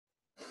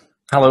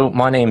Hello,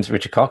 my name's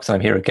Richard Cox, and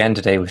I'm here again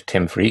today with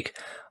Tim Freak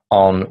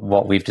on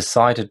what we've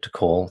decided to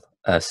call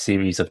a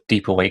series of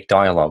deep awake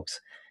dialogues.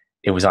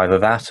 It was either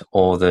that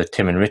or the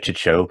Tim and Richard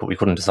show, but we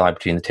couldn't decide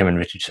between the Tim and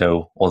Richard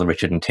show or the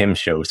Richard and Tim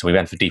show, so we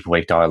went for deep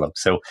awake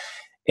dialogues. So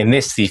in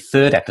this, the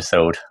third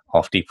episode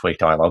of Deep Awake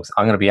Dialogues,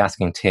 I'm going to be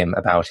asking Tim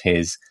about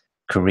his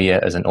career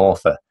as an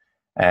author.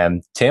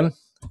 Tim,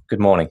 good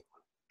morning.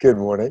 Good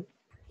morning.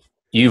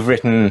 You've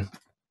written,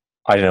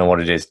 I don't know what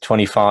it is,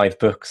 25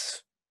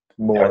 books?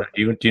 More.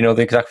 Do you know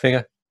the exact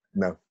figure?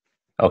 No.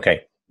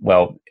 Okay.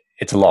 Well,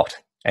 it's a lot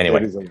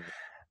anyway. It is a lot.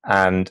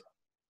 And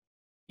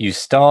you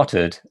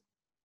started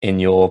in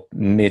your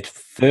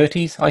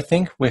mid-30s, I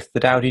think, with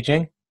the Tao Te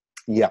Ching.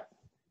 Yeah.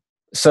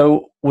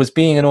 So was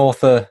being an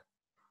author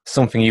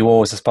something you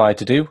always aspired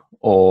to do,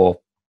 or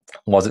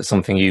was it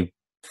something you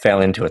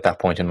fell into at that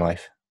point in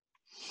life?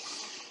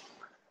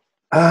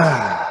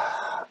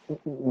 Kind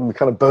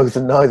of both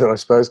and neither, I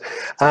suppose.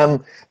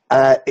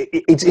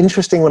 It's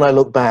interesting when I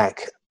look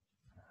back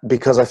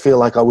because I feel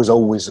like I was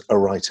always a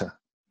writer.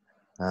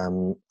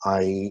 At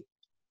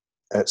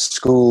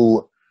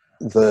school,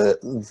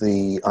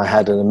 I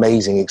had an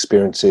amazing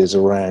experiences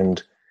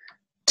around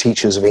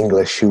teachers of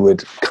English who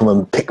would come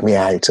and pick me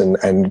out, and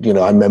I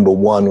remember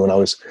one when I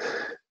was,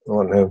 I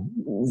don't know,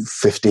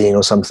 15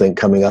 or something,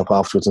 coming up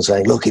afterwards and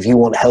saying, "Look, if you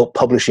want help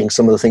publishing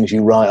some of the things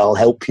you write, I'll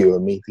help you."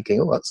 And me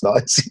thinking, "Oh, that's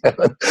nice."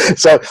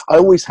 So I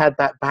always had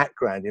that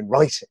background in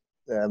writing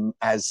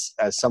as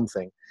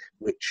something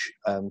which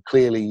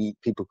clearly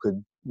people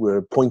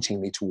were pointing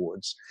me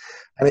towards,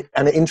 and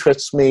it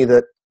interests me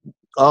that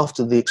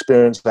after the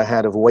experience I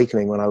had of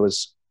awakening when I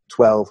was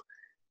 12,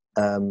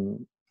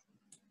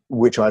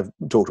 which I've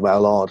talked about a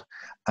lot,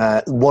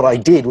 what I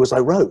did was I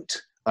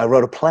wrote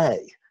a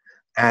play.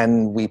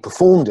 And we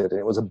performed it, and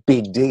it was a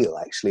big deal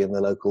actually in the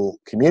local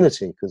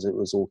community because it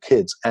was all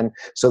kids. And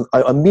so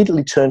I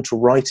immediately turned to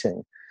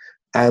writing,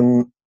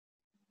 and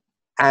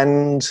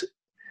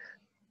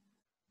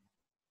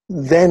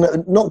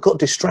then not got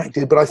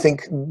distracted, but I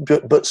think,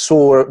 but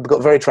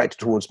got very attracted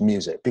towards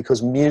music,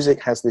 because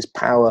music has this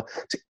power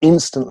to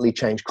instantly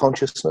change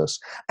consciousness,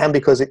 and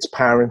because its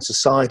power in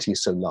society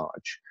is so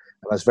large.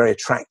 I was very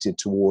attracted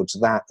towards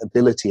that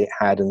ability it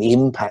had and the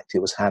impact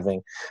it was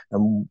having,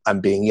 and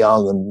being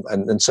young,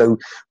 and so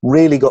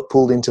really got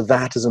pulled into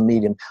that as a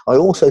medium. I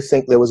also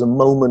think there was a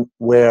moment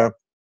where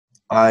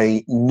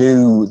I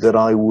knew that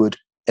I would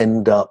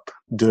end up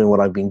doing what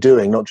I've been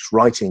doing, not just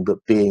writing, but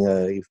being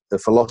a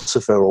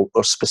philosopher, or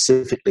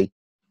specifically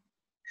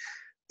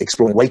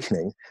exploring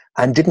awakening,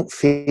 and didn't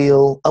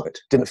feel I could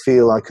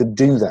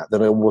do that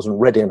I wasn't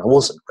ready, and I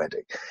wasn't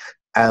ready.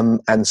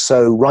 And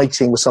so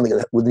writing was something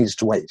that needed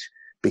to wait,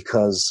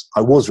 because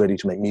I was ready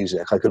to make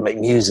music. I could make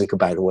music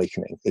about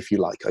awakening, if you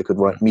like. I could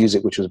write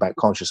music which was about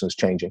consciousness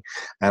changing,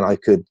 and I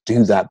could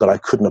do that, but I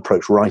couldn't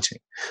approach writing.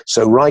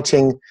 So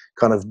writing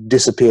kind of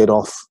disappeared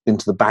off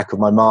into the back of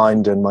my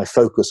mind, and my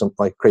focus on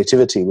my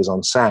creativity was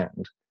on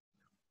sound.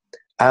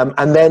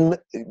 And then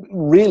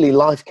really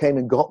life came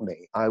and got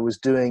me. I was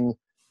doing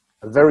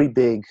a very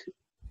big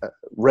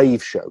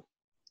rave show,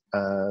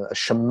 a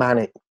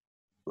shamanic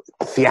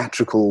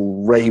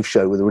theatrical rave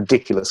show with a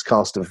ridiculous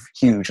cast of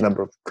huge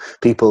number of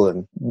people,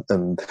 and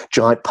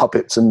giant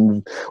puppets,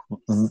 and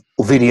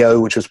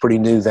video, which was pretty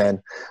new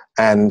then,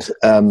 and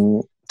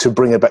to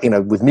bring about,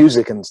 with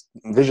music and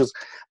visuals,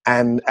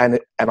 and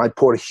I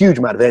poured a huge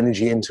amount of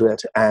energy into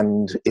it,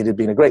 and it had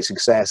been a great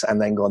success,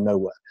 and then gone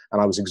nowhere,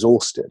 and I was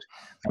exhausted,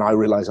 and I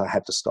realized I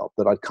had to stop,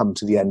 that I'd come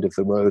to the end of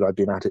the road. I'd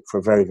been at it for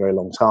a very, very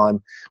long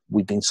time.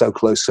 We'd been so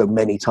close so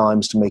many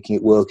times to making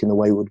it work in the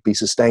way it would be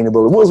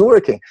sustainable. It wasn't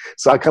working.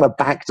 So I kind of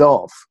backed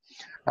off.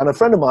 And a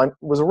friend of mine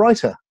was a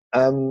writer,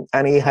 and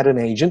he had an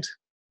agent.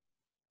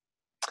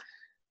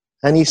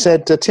 And he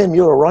said, "Tim,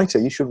 you're a writer.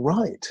 You should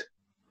write."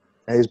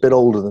 And he's a bit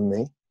older than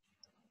me.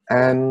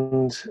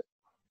 And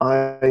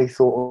I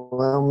thought,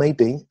 well,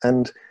 maybe.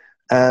 And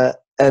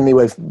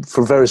anyway,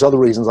 for various other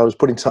reasons, I was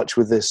put in touch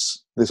with this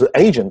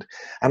agent,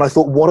 and I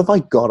thought, what have I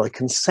got I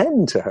can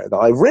send to her that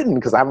I've written?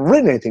 Because I haven't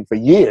written anything for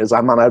years.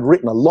 I'd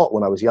written a lot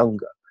when I was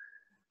younger,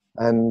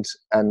 and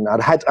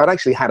I'd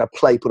actually had a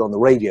play put on the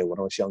radio when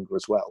I was younger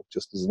as well,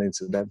 just as an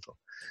incidental.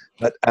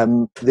 But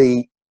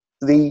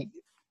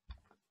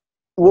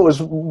what was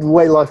the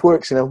way life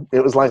works,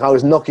 it was like I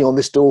was knocking on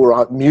this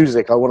door,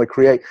 music I want to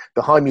create.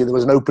 Behind me there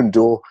was an open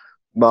door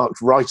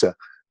marked writer.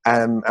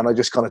 And I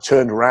just kind of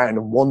turned around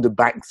and wandered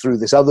back through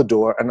this other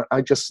door, and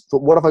I just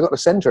thought, what have I got to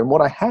send her? And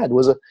what I had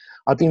was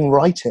I'd been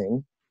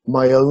writing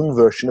my own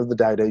version of the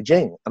Tao Te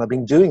Ching, and I've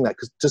been doing that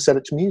to set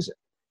it to music,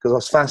 because I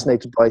was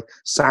fascinated by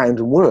sound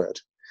and word.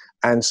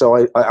 And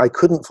so I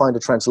couldn't find a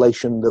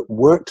translation that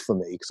worked for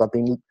me, because I've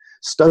been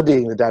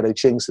studying the Tao Te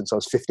Ching since I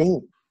was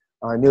 15.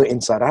 I knew it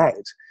inside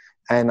out,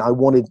 and I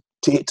wanted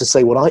it to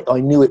say what I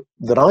knew it,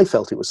 that I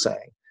felt it was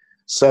saying.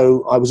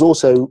 So I was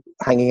also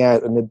hanging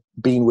out and had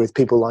been with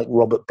people like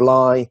Robert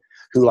Bly,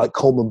 who, like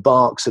Coleman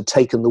Barks, had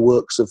taken the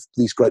works of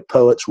these great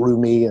poets,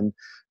 Rumi and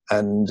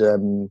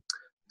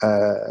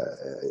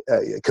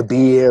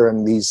Kabir,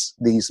 and these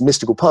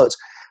mystical poets,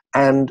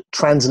 and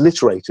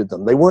transliterated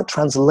them. They weren't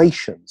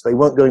translations. They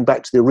weren't going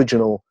back to the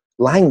original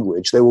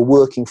language. They were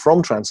working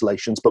from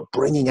translations, but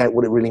bringing out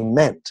what it really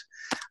meant.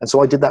 And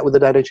so I did that with the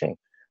Tao Te Ching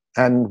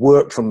and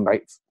worked from,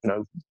 like,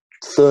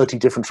 30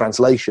 different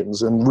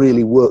translations and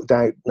really worked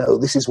out, no,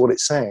 this is what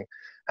it's saying,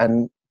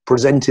 and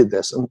presented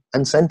this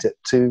and sent it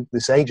to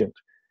this agent.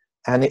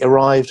 And it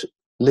arrived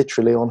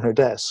literally on her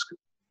desk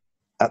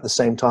at the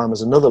same time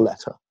as another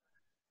letter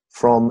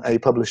from a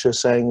publisher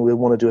saying, we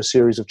want to do a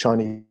series of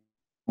Chinese,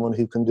 one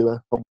who can do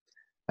a.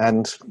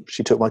 And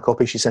she took my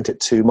copy. She sent it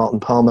to Martin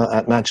Palmer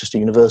at Manchester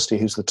University,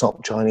 who's the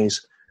top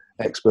Chinese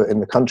expert in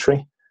the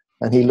country.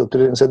 And he looked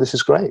at it and said, this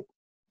is great.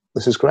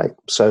 This is great.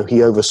 So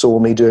he oversaw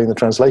me doing the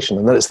translation.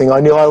 And the next thing I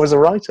knew, I was a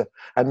writer.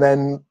 And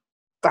then,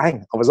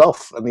 bang, I was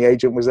off. And the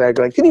agent was there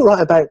going, can you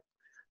write about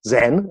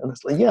Zen? And I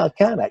was like, yeah, I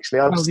can, actually.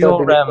 I've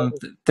well,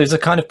 there's a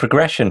kind of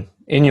progression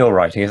in your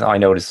writing, as I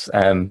notice,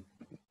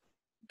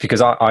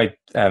 because I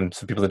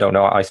some people that don't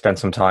know, I spent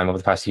some time over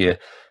the past year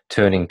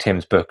turning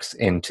Tim's books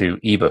into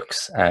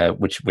ebooks,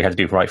 which we had to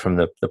do right from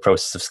the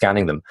process of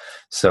scanning them.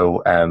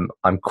 So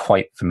I'm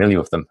quite familiar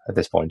with them at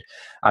this point.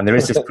 And there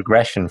is this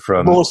progression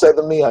from more so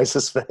than me, I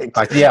suspect.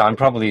 I'm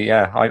probably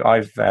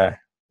I've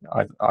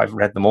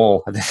read them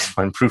all at this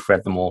point,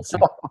 proofread them all. So,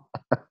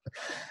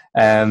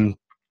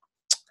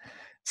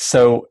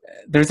 so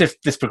there's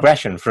this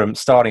progression from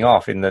starting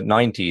off in the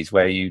 90s,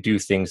 where you do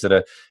things that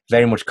are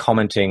very much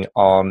commenting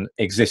on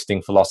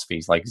existing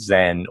philosophies like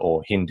Zen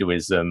or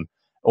Hinduism,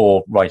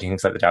 or writing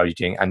things like the Tao Te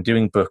Ching, and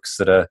doing books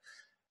that are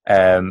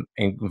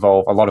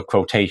involve a lot of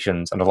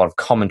quotations and a lot of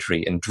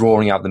commentary and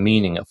drawing out the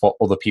meaning of what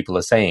other people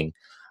are saying.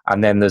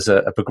 And then there's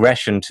a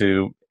progression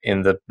to,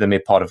 in the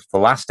mid part of the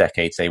last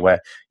decade, say, where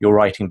your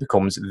writing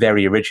becomes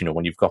very original,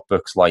 when you've got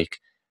books like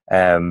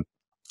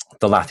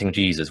The Laughing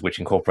Jesus, which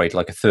incorporate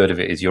like a third of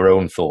it is your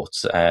own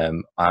thoughts,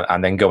 and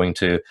then going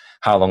to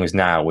How Long Is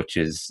Now, which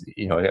is,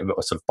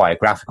 a sort of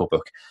biographical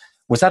book.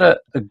 Was that a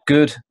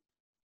good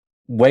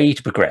way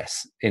to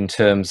progress in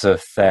terms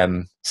of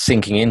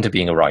sinking into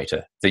being a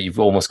writer, that you've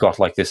almost got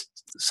like this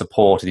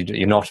support,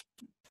 you're not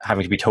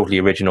having to be totally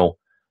original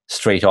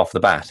straight off the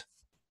bat?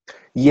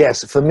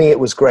 Yes, for me it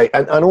was great.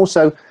 And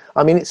also,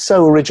 I mean, it's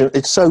so original,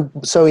 it's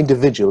so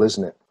individual,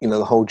 isn't it?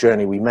 The whole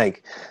journey we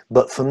make.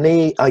 But for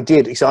me,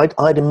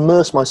 I'd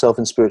immersed myself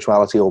in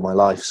spirituality all my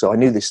life, so I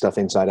knew this stuff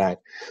inside out.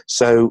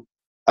 So,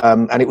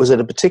 and it was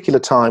at a particular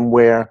time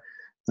where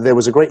there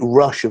was a great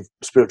rush of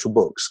spiritual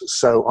books,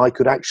 so I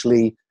could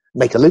actually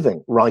make a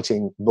living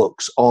writing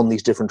books on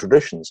these different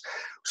traditions.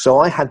 So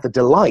I had the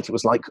delight. It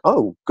was like,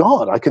 oh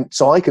God, I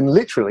can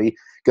literally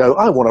go,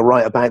 I want to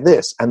write about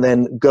this, and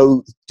then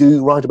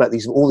write about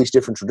all these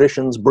different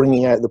traditions,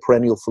 bringing out the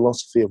perennial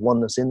philosophy of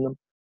oneness in them.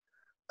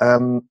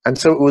 And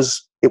so it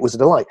was a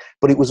delight.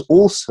 But it was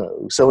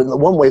also, so in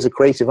one way, as a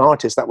creative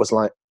artist, that was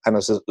like, and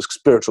as a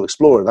spiritual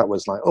explorer, that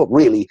was like, oh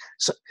really?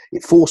 So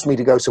it forced me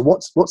to go, so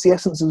what's the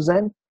essence of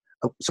Zen?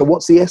 So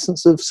what's the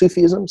essence of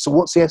Sufism? So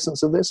what's the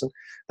essence of this? And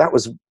that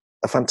was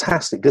a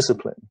fantastic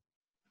discipline.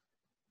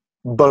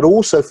 But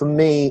also for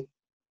me,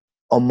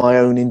 on my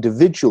own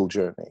individual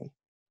journey,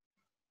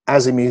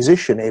 as a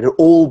musician, it had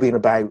all been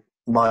about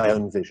my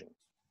own vision.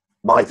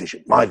 My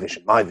vision, my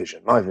vision, my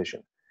vision, my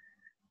vision.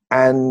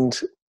 And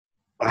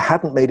I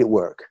hadn't made it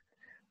work.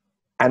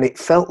 And it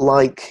felt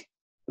like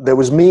there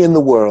was me in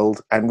the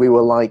world, and we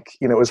were like,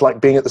 it was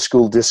like being at the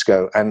school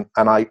disco, and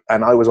I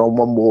was on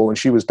one wall and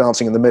she was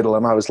dancing in the middle,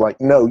 and I was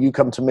like, no, you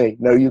come to me,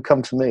 no, you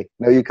come to me,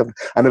 no, you come.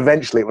 And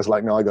eventually it was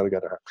like, no, I got to go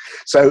to her.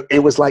 So it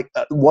was like,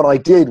 what I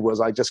did was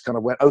I just kind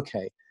of went,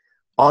 okay,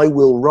 I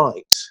will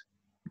write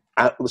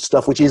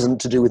stuff which isn't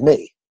to do with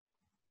me.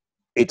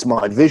 It's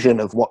my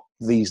vision of what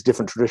these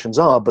different traditions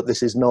are, but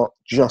this is not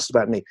just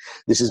about me.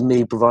 This is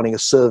me providing a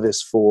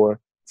service for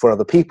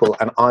other people.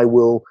 And I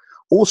will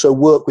also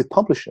work with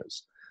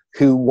publishers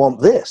who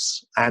want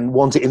this and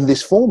want it in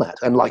this format,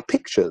 and like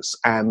pictures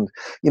and,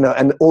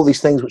 and all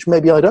these things which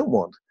maybe I don't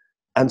want.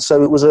 And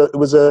so it was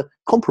a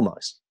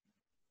compromise.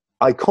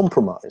 I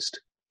compromised,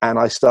 and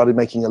I started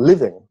making a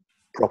living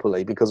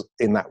properly because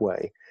in that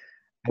way.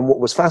 And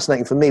what was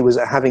fascinating for me was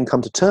that, having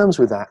come to terms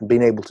with that and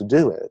being able to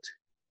do it,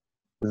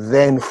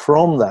 then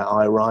from that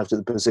I arrived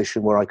at the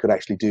position where I could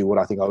actually do what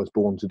I think I was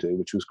born to do,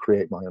 which was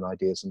create my own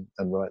ideas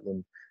and write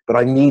them. But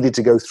I needed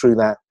to go through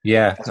that.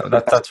 Yeah,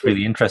 that's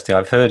really interesting.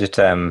 I've heard it,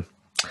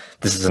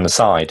 this is an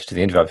aside to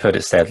the interview, I've heard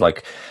it said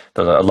like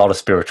that a lot of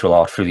spiritual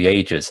art through the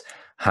ages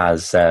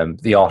has,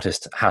 the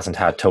artist hasn't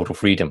had total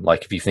freedom.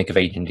 Like if you think of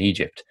ancient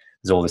Egypt,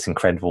 there's all this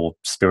incredible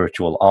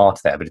spiritual art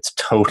there, but it's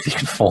totally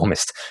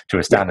conformist to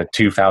a standard.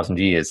 2,000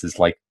 years. There's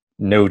like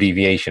no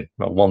deviation,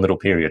 one little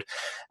period.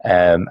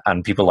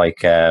 And people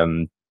like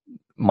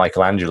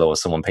Michelangelo or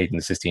someone painting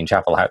the Sistine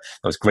Chapel had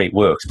those great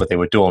works, but they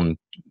were done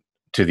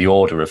to the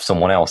order of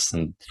someone else.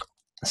 And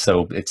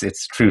so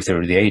it's true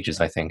through the ages,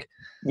 I think.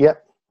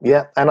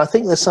 Yeah. And I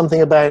think there's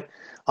something about,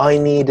 I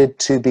needed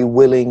to be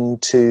willing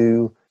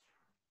to,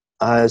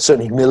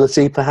 certain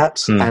humility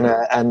perhaps, and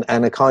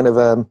a kind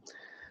of,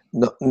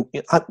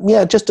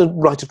 just a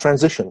rite of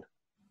transition.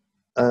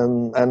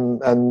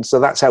 And so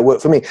that's how it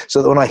worked for me.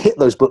 So that when I hit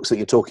those books that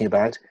you're talking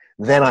about,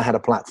 then I had a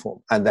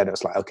platform, and then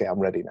it's like, okay, I'm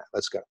ready now.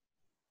 Let's go.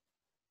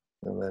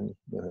 And then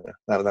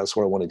that's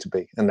where I wanted to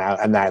be. And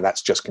now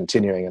that's just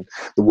continuing. And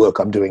the work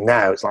I'm doing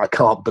now, it's like, I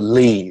can't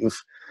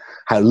believe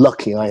how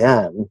lucky I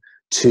am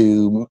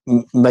to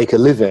make a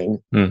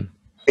living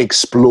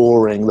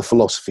exploring the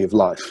philosophy of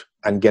life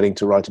and getting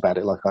to write about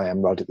it like I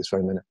am right at this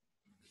very minute.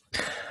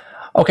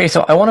 Okay,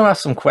 so I want to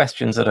ask some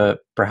questions that are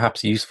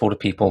perhaps useful to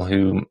people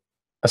who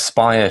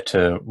aspire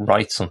to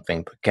write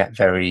something but get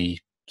very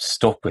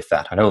stuck with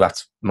that. I know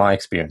that's my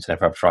experience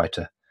whenever I've tried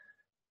to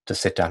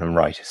sit down and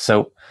write.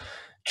 So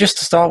just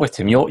to start with,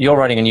 Tim, you're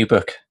writing a new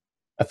book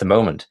at the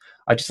moment.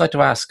 I'd just like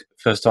to ask,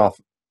 first off,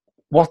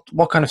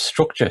 what kind of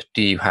structure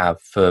do you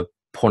have for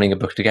putting a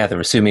book together,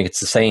 assuming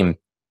it's the same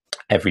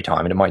every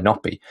time, and it might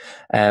not be.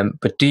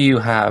 But do you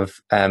have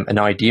an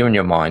idea in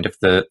your mind of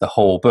the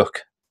whole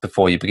book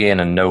before you begin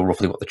and know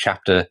roughly what the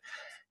chapter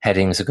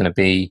headings are going to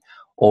be?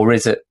 Or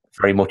is it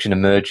very much an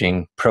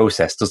emerging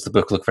process? Does the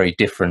book look very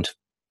different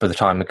by the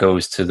time it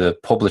goes to the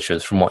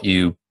publishers from what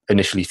you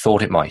initially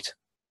thought it might?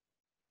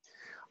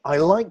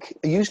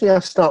 Usually I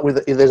start with,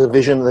 if there's a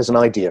vision, there's an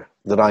idea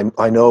that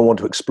I know I want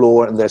to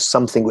explore, and there's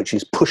something which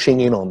is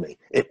pushing in on me.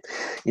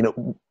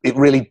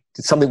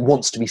 Something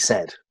wants to be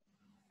said.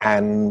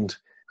 And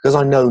because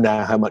I know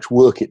now how much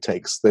work it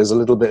takes, there's a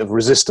little bit of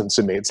resistance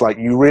in me. It's like,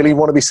 you really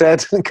want to be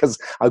said? Because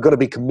I've got to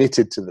be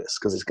committed to this,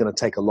 because it's going to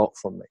take a lot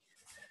from me.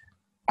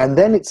 And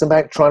then it's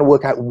about trying to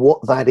work out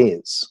what that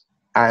is.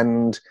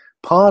 And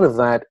part of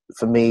that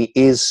for me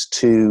is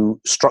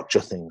to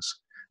structure things.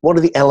 What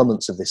are the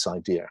elements of this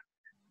idea?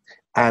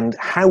 And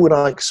how would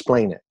I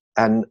explain it?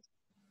 And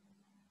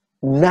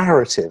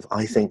narrative,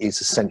 I think, is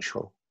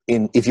essential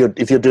if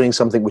you're doing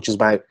something which is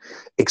about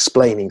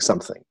explaining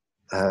something.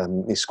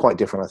 It's quite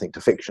different, I think,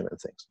 to fiction and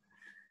things.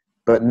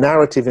 But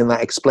narrative in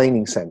that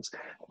explaining sense,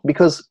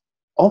 because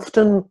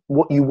often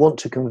what you want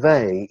to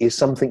convey is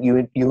something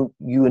you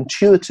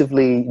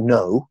intuitively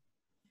know,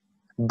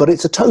 but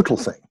it's a total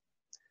thing.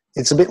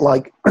 It's a bit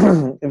like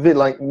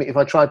if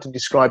I tried to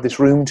describe this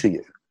room to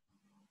you,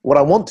 what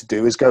I want to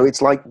do is go,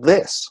 it's like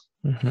this.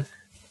 Mm-hmm.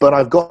 But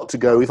I've got to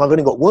go, if I've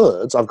only got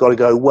words, I've got to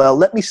go, well,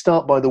 let me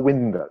start by the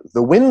window.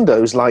 The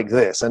window's like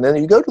this. And then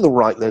you go to the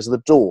right, there's the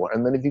door.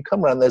 And then if you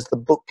come around, there's the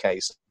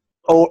bookcase.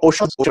 Or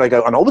should I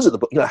go, and opposite the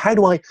book?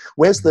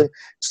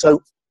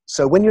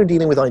 So when you're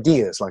dealing with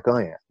ideas like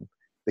I am,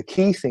 the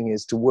key thing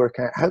is to work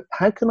out,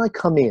 how can I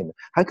come in?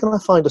 How can I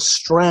find a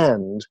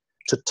strand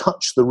to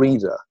touch the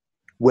reader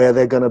where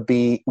they're going to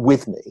be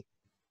with me?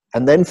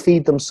 And then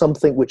feed them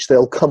something which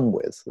they'll come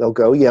with. They'll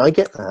go, yeah, I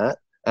get that.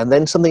 And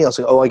then something else,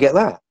 oh, I get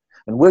that.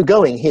 And we're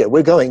going here.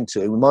 We're going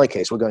to, in my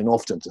case, we're going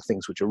often to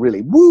things which are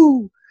really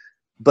woo,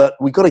 but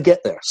we've got to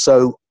get there.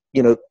 So,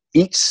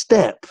 each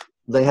step,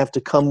 they have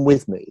to come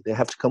with me. They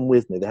have to come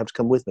with me. They have to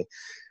come with me.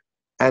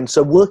 And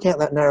so working out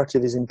that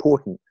narrative is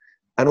important.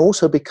 And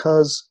also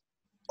because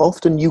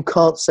often you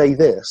can't say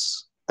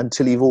this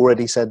until you've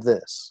already said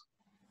this.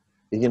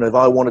 If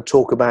I want to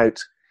talk about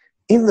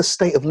in the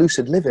state of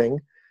lucid living,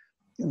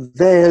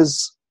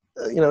 there's,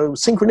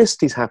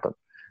 synchronicities happen.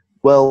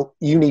 Well,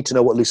 you need to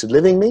know what lucid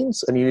living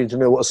means, and you need to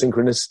know what a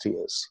synchronicity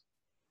is.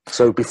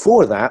 So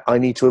before that, I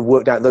need to have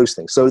worked out those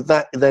things. So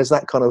there's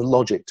that kind of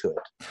logic to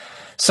it.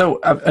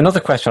 So another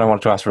question I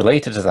wanted to ask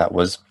related to that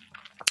was,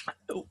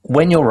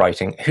 when you're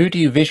writing, who do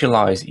you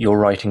visualize you're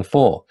writing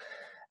for?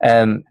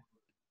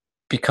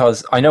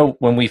 Because I know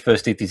when we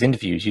first did these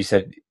interviews, you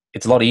said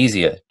it's a lot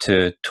easier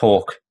to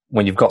talk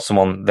when you've got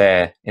someone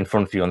there in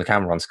front of you on the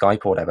camera on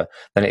Skype or whatever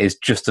than it is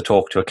just to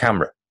talk to a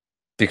camera,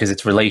 because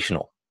it's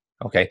relational.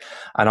 Okay.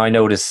 And I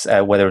notice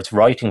whether it's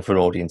writing for an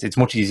audience, it's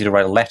much easier to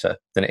write a letter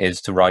than it is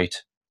to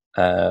write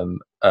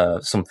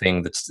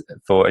something that's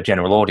for a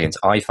general audience,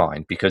 I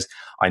find, because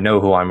I know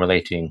who I'm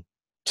relating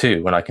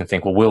to, and I can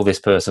think, well, will this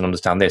person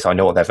understand this? I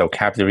know what their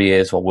vocabulary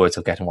is, what words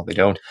they'll get and what they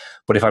don't.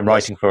 But if I'm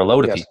writing for a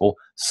load of people,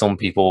 some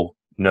people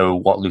know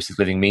what lucid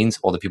living means,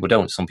 other people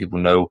don't. Some people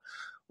know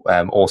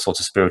all sorts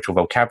of spiritual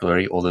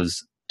vocabulary,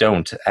 others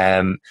don't.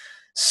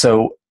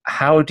 So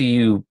how do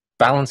you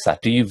balance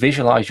that? Do you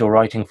visualize your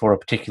writing for a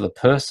particular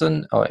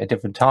person at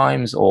different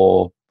times,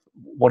 or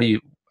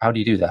how do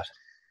you do that?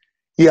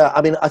 Yeah,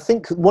 I mean, I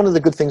think one of the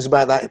good things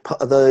about that,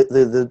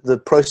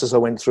 the process I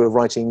went through of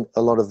writing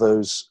a lot of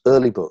those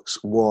early books,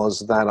 was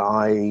that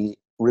I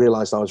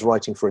realized I was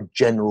writing for a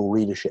general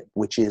readership,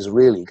 which is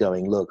really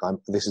going, look, I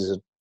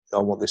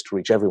want this to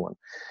reach everyone.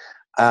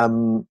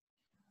 And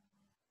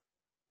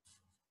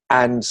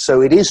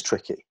so it is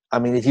tricky. I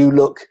mean, if you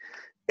look,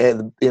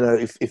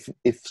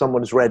 if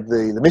someone's read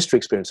the Mystery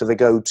Experience, so they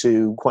go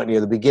to quite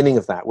near the beginning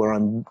of that, where I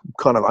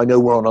know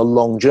we're on a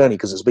long journey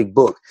because it's a big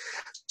book.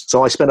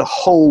 So I spent a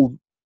whole,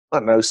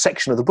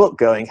 section of the book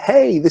going,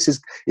 hey,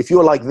 if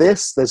you're like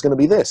this, there's going to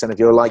be this. And if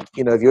you're like,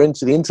 if you're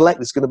into the intellect,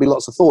 there's going to be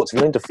lots of thoughts. If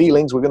you're into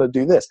feelings, we're going to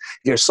do this.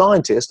 If you're a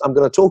scientist, I'm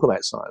going to talk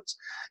about science.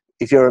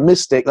 If you're a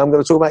mystic, I'm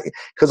going to talk about,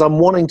 because I'm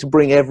wanting to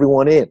bring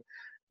everyone in.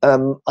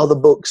 Other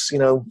books,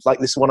 like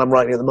this one I'm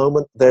writing at the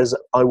moment,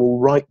 I will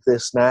write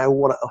this now.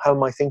 How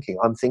am I thinking?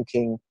 I'm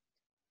thinking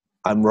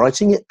I'm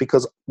writing it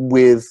because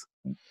with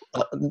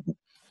a,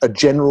 a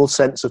general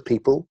sense of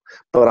people,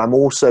 but I'm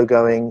also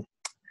going,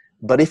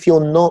 but if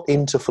you're not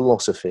into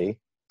philosophy,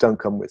 don't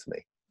come with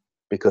me,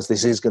 because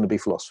this is going to be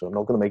philosophy. I'm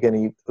not going to make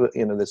any,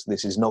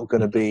 this is not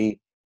going to be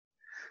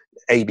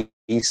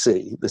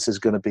ABC. This is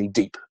going to be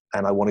deep.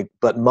 And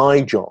but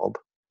my job,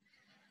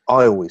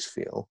 I always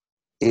feel,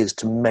 is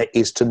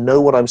to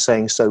know what I'm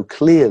saying so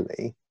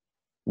clearly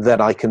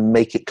that I can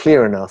make it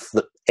clear enough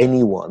that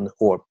anyone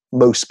or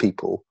most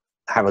people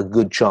have a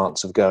good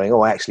chance of going,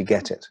 oh, I actually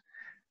get it,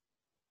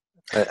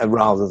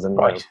 rather than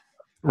Right.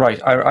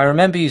 Right. I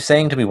remember you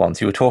saying to me once,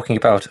 you were talking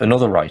about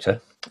another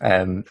writer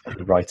who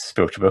writes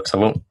spiritual books. I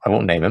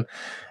won't name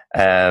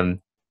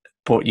him.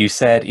 But you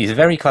said he's a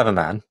very clever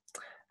man,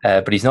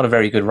 but he's not a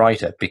very good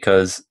writer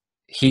because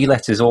he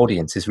lets his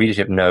audience, his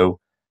readership, know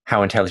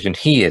how intelligent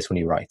he is when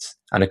he writes.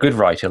 And a good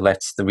writer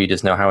lets the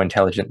readers know how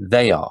intelligent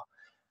they are.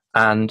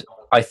 And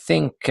I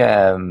think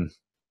in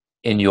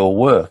your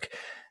work,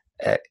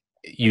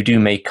 you do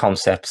make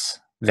concepts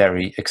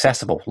very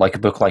accessible, like a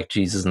book like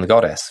Jesus and the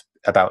Goddess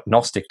about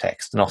Gnostic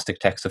texts. Gnostic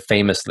texts are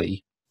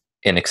famously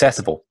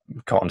inaccessible.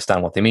 You can't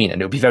understand what they mean. And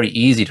it would be very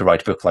easy to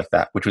write a book like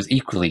that, which was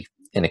equally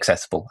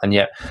inaccessible. And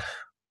yet,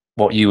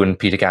 what you and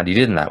Peter Gandy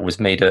did in that was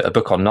made a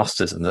book on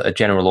Gnosticism that a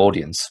general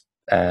audience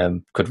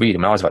could read. I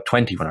mean, I was about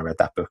 20 when I read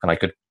that book, and I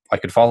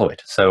could follow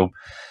it. So,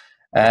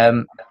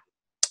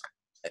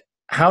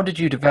 how did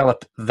you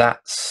develop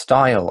that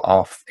style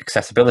of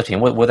accessibility?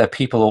 And were there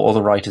people or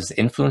other writers that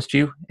influenced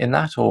you in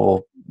that,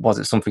 or was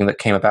it something that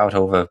came about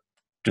over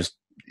just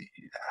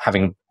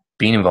having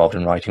been involved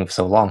in writing for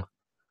so long?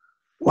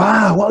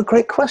 Wow, what a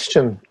great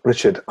question,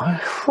 Richard. I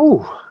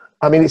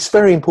mean, it's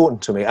very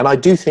important to me, and I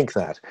do think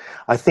that.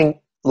 I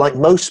think, like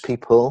most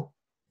people,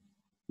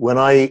 when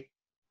I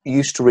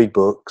used to read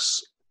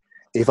books,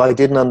 if I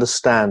didn't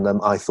understand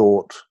them, I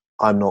thought,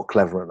 I'm not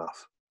clever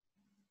enough.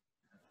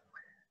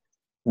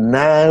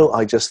 Now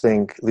I just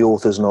think the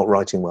author's not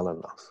writing well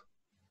enough,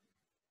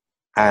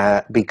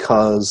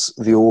 because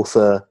the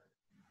author,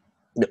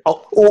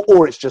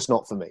 or it's just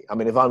not for me. I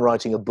mean, if I'm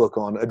writing a book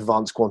on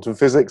advanced quantum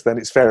physics, then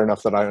it's fair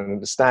enough that I don't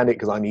understand it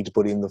because I need to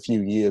put in the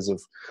few years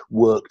of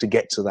work to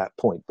get to that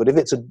point. But if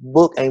it's a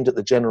book aimed at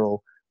the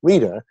general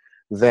reader,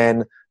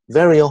 then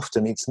very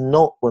often it's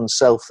not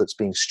oneself that's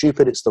being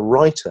stupid, it's the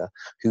writer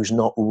who's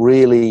not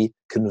really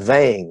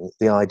conveying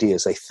the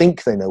ideas. They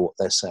think they know what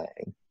they're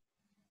saying,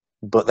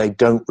 but they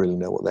don't really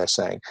know what they're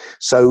saying.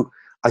 So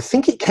I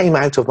think it came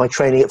out of my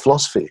training at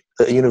philosophy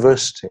at a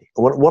university.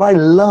 What I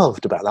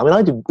loved about that,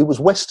 I mean, it was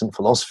Western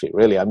philosophy,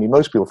 really. I mean,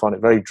 most people find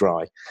it very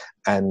dry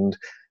and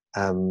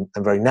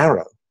very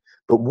narrow.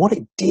 But what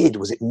it did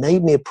was it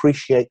made me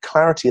appreciate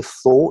clarity of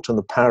thought and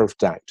the power of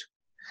doubt,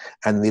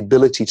 and the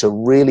ability to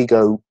really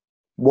go,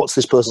 what's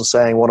this person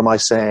saying? What am I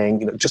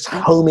saying? Just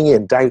homing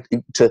in, doubt.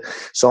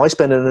 So I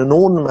spend an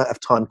enormous amount of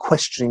time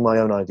questioning my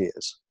own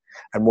ideas.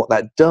 And what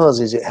that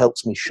does is it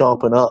helps me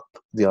sharpen up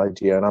the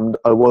idea, and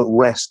I won't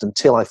rest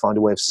until I find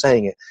a way of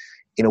saying it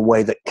in a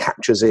way that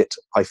captures it,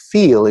 I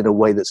feel, in a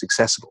way that's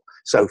accessible.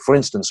 So, for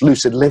instance,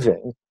 lucid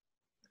living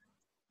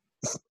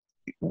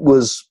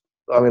was,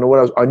 I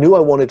knew I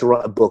wanted to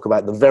write a book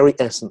about the very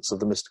essence of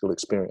the mystical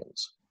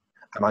experience,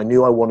 and I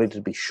knew I wanted it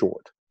to be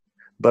short.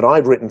 But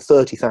I'd written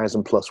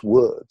 30,000 plus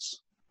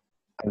words,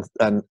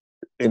 and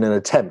in an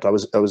attempt,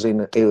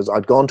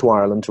 I'd gone to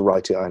Ireland to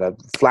write it. I had a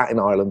flat in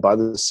Ireland by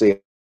the sea,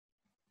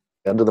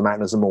 under the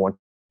mountains of Mourne.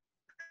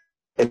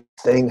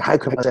 Thing, how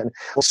can I send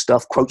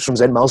stuff, quotes from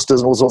Zen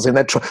masters and all sorts in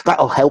there?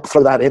 That'll help.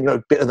 Throw that in,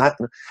 a bit of that,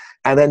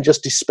 and then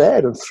just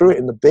despaired and threw it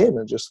in the bin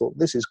and just thought,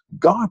 this is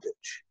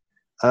garbage.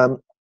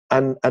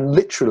 And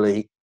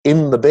literally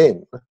in the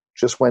bin,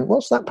 just went,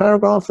 what's that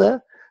paragraph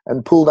there?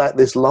 And pulled out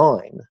this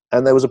line,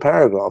 and there was a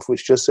paragraph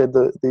which just said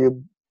that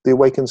the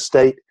awakened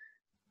state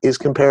is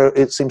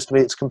it seems to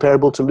me it's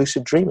comparable to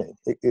lucid dreaming.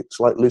 It's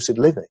like lucid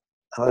living.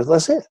 And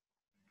that's it.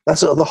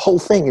 That's it. The whole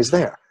thing is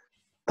there.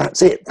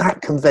 That's it.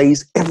 That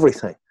conveys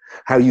everything.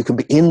 How you can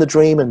be in the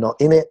dream and not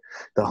in it.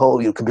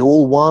 You can be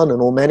all one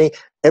and all many.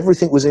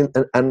 Everything was in,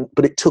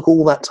 but it took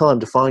all that time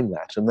to find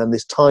that. And then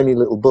this tiny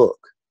little book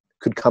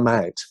could come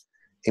out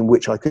in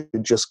which I could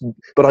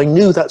but I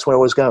knew that's where I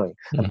was going.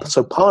 And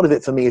so part of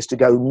it for me is to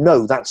go,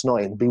 no, that's not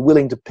it. And be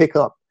willing to pick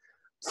up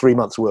 3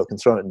 months' work and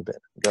throw it in the bin.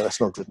 Go,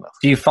 that's not good enough.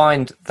 Do you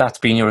find that's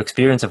been your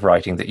experience of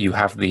writing, that you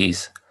have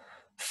these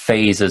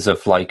phases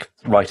of like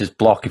writer's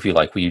block, if you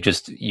like, where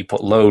you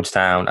put loads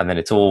down and then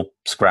it's all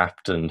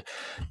scrapped? And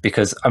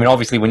because, I mean,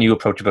 obviously when you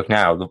approach a book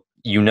now,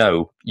 you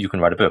know you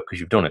can write a book because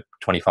you've done it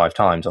 25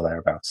 times or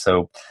thereabouts.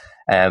 So,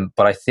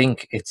 but I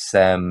think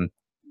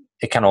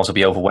it can also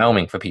be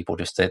overwhelming for people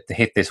just to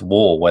hit this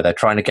wall where they're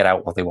trying to get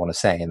out what they want to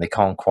say and they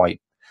can't quite.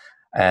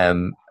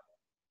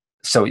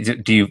 So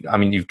do you, I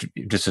mean, you've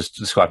just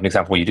described an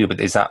example what you do,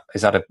 but is that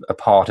a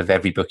part of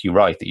every book you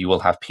write, that you will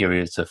have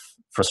periods of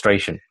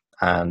frustration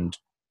and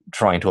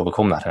trying to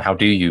overcome that? And how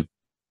do you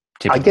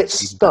typically? I get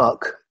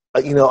stuck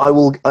I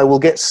will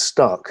get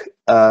stuck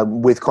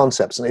with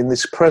concepts, and in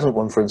this present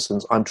one, for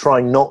instance, I'm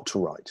trying not to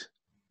write.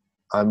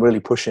 I'm really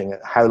pushing it.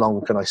 How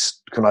long can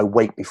I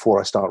wait before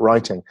I start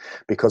writing?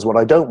 Because what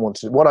I don't want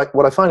to,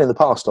 what I find in the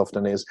past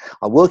often is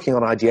I'm working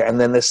on an idea, and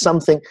then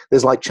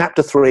there's like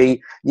chapter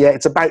 3. Yeah,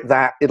 it's about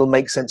that. It'll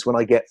make sense when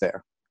I get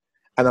there,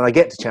 and then I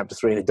get to chapter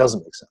 3 and it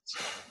doesn't make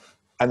sense.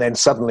 And then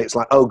suddenly it's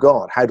like, oh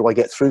God, how do I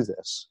get through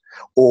this?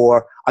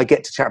 Or I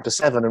get to chapter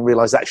 7 and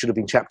realize that should have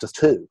been chapter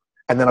 2.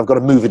 And then I've got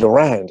to move it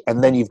around.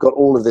 And then you've got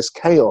all of this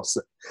chaos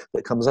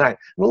that comes out.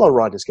 And a lot of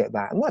writers get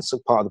that. And that's a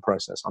part of the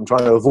process. I'm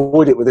trying to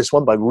avoid it with this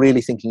one by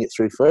really thinking it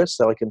through first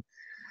so I can.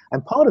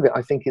 And part of it,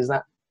 I think, is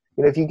that,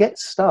 if you get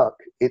stuck,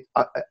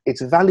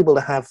 it's valuable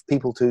to have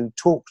people to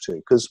talk to,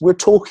 because we're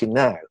talking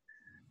now.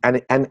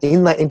 And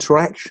in that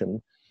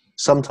interaction,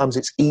 sometimes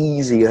it's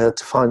easier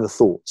to find the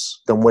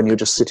thoughts than when you're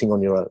just sitting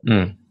on your own.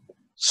 Mm.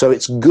 So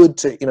it's good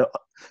to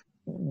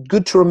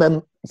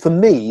remember. For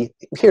me,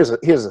 here's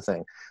the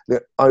thing.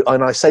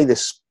 And I say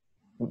this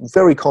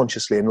very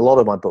consciously in a lot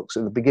of my books.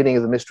 At the beginning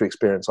of the mystery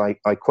experience,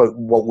 I quote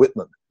Walt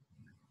Whitman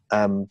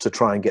to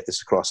try and get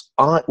this across.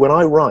 When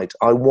I write,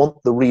 I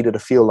want the reader to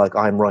feel like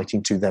I'm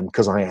writing to them,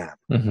 because I am.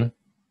 Mm-hmm.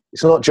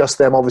 It's not just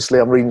them. Obviously,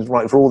 I'm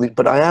writing for all these,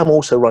 but I am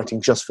also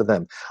writing just for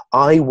them.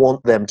 I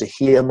want them to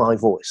hear my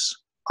voice.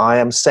 I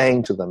am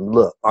saying to them,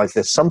 look,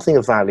 there's something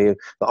of value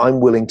that I'm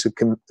willing to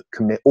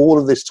commit all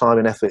of this time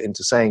and effort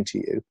into saying to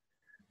you.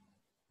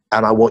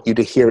 And I want you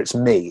to hear it's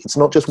me. It's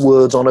not just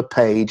words on a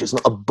page. It's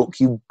not a book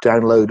you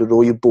downloaded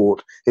or you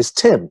bought. It's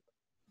Tim.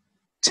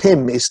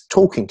 Tim is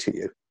talking to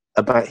you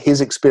about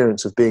his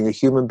experience of being a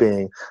human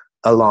being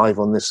alive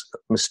on this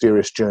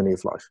mysterious journey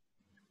of life.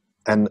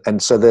 And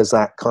so there's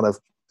that kind of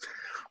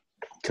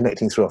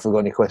connecting through. I've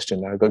forgotten your question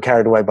now. I got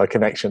carried away by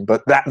connection.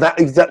 But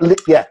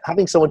yeah,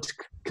 having someone to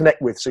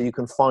connect with so you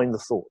can find the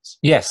thoughts.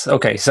 Yes.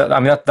 Okay. So I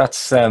mean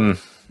that's.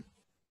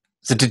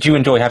 So did you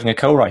enjoy having a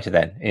co-writer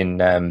then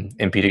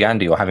in Peter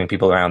Gandy, or having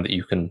people around that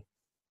you can?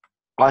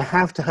 I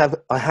have to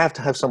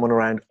have someone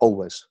around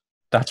always.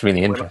 That's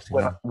really interesting.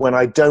 When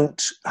I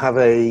don't have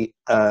a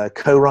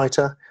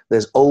co-writer,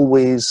 there's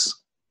always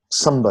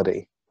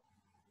somebody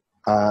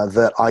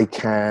that I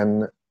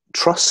can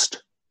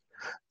trust,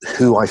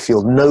 who I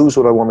feel knows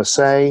what I want to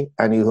say,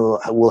 and who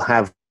will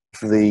have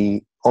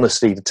the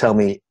honesty to tell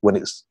me when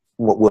it's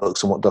what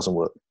works and what doesn't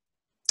work.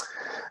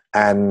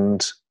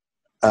 And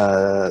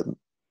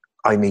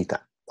I need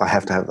that. I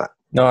have to have that.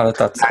 No,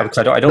 that's. I don't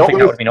think that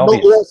would have been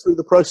obvious. Not all through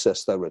the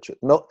process, though, Richard.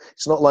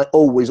 It's not like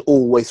always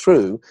all the way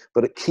through,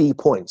 but at key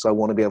points, I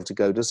want to be able to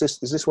go, is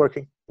this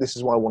working? This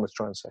is what I want to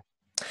try and say.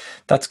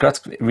 That's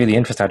really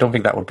interesting. I don't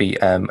think that would be.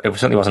 It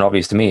certainly wasn't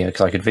obvious to me,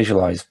 because I could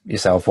visualize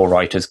yourself or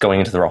writers going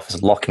into their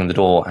office, locking the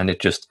door, and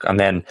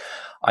then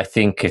I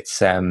think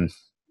it's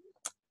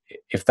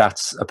if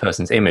that's a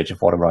person's image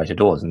of what a writer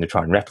does, and they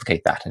try and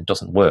replicate that and it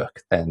doesn't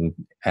work, then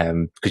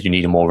because you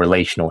need a more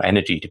relational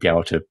energy to be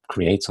able to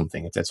create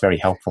something, it's very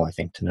helpful, I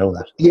think, to know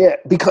that. Yeah,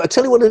 because I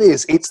tell you what it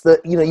is. It's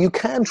that you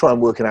can try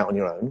and work it out on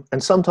your own,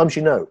 and sometimes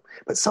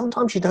but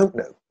sometimes you don't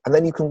know, and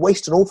then you can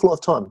waste an awful lot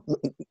of time.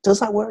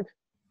 Does that work?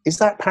 Is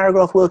that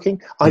paragraph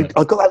working? I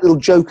got that little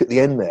joke at the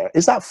end there.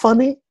 Is that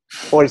funny,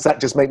 or does that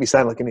just make me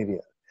sound like an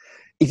idiot?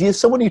 If you're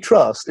someone you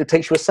trust, it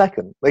takes you a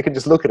second. They can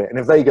just look at it, and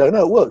if they go,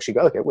 no, it works, you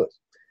go, okay, it works.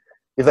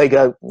 If they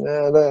go,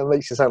 that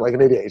makes you sound like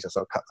an idiot, you just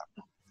cut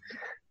that.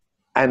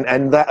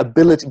 And that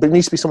ability, but it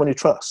needs to be someone you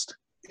trust,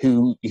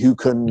 who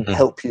can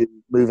help you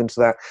move into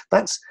that.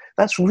 That's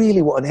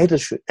really what an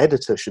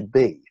editor should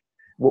be.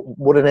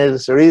 What an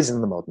editor is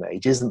in the modern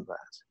age, isn't that?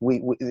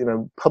 We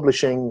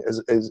publishing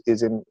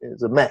is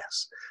a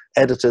mess.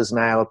 Editors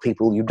now are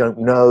people you don't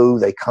know.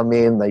 They come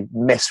in, they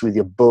mess with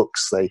your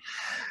books. They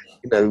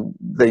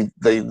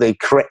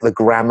correct the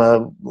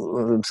grammar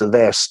to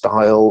their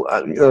style.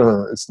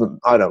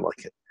 I don't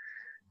like it.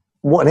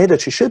 What an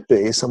editor should be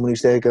is someone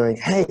who's there going,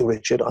 hey,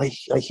 Richard, I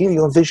hear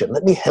your vision.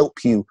 Let me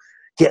help you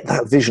get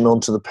that vision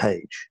onto the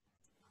page.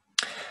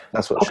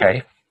 That's what.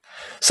 Okay.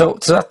 So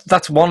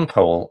that's one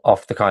pole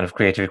of the kind of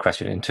creativity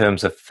question in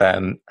terms of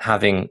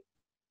having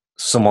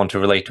someone to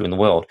relate to in the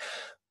world.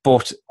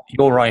 But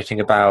you're writing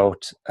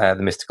about the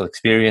mystical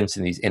experience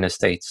in these inner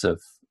states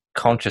of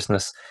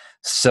consciousness.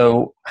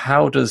 So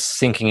how does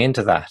sinking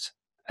into that,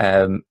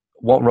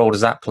 what role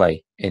does that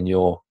play in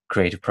your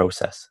creative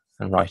process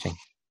and writing?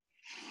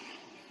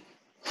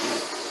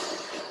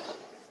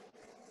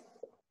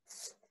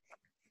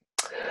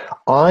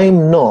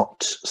 I'm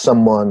not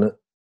someone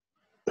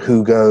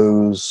who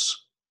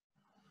goes,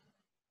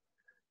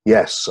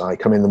 yes, I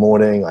come in the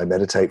morning, I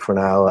meditate for an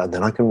hour, and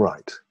then I can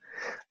write.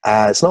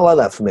 It's not like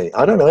that for me.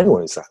 I don't know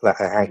anyone who's that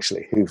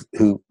actually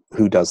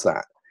who does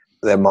that.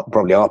 There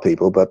probably are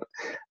people, but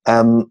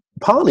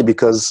partly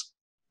because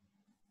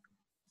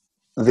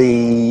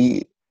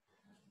there's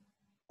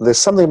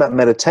something about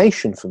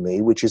meditation for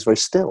me which is very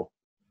still.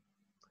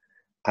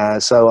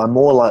 So I'm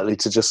more likely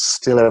to just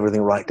still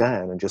everything right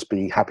down and just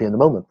be happy in the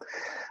moment.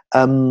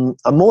 I'm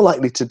more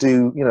likely to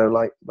do,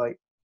 like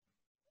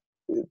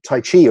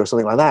Tai Chi or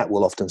something like that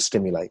will often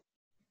stimulate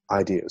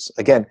ideas.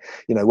 Again,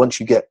 once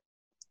you get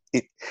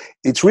it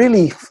it's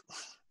really,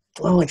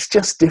 well, it's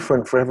just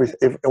different for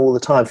all the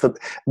time. For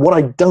what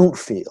I don't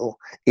feel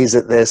is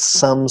that there's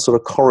some sort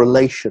of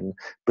correlation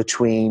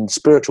between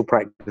spiritual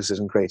practices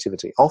and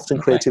creativity. Often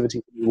Okay.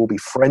 creativity will be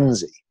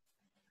frenzy.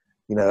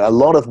 You know, a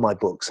lot of my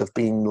books have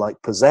been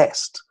like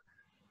possessed.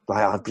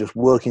 Like I'm just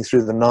working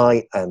through the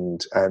night um,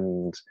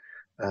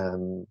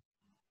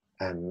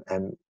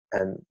 and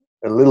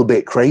a little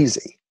bit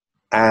crazy.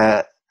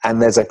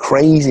 And there's a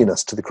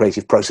craziness to the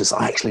creative process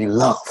I actually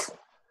love.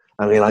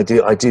 I mean, I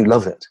do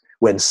love it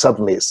when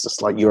suddenly it's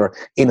just like you're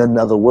in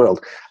another world.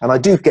 And I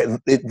do get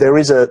there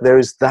is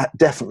that,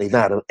 definitely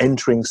that, of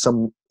entering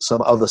some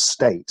other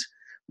state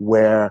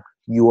where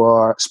you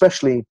are,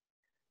 especially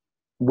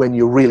when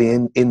you're really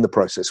in the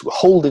process.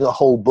 Holding a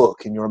whole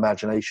book in your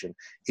imagination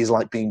is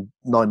like being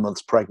 9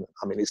 months pregnant.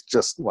 I mean, it's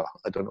just, well,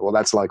 I don't know what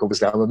that's like.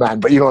 Obviously, I'm a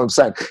man, but you know what I'm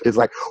saying? It's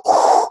like,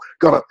 whew,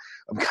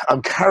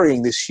 I'm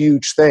carrying this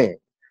huge thing.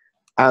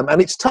 And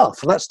it's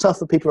tough. And that's tough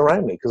for people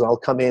around me, because I'll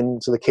come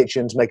into the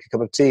kitchen to make a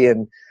cup of tea,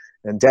 and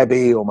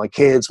Debbie or my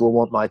kids will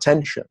want my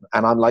attention.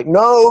 And I'm like,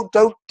 no,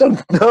 don't,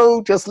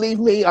 no, just leave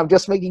me. I'm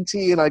just making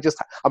tea, and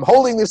I'm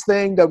holding this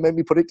thing. Don't make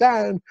me put it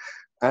down.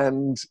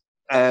 And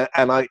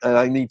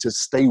I need to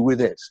stay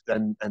with it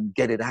and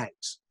get it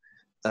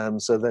out.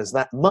 So there's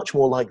that, much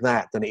more like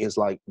that than it is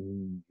like,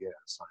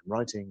 yes, I'm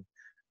writing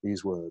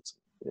these words.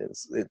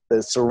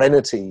 The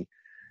serenity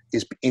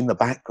is in the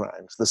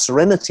background. The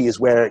serenity is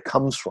where it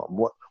comes from.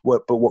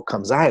 But what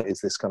comes out is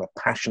this kind of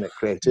passionate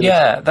creativity.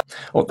 Yeah,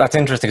 well, that's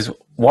interesting. Because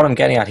what I'm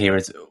getting at here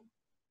is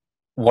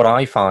what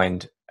I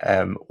find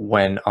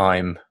when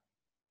I'm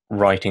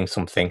writing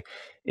something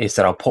is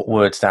that I'll put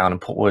words down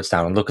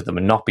and look at them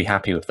and not be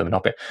happy with them,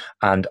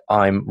 and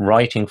I'm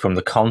writing from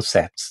the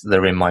concepts that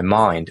are in my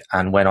mind.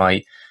 And when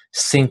I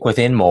sink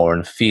within more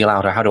and feel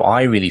out, how do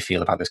I really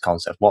feel about this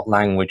concept? What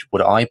language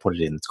would I put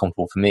it in that's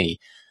comfortable for me?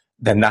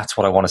 Then that's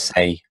what I want to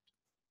say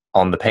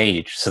on the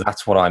page. So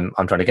that's what I'm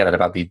trying to get at,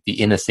 about the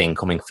inner thing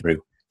coming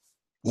through.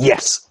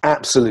 Yes,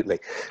 absolutely.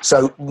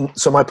 So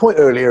my point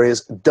earlier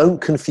is,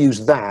 don't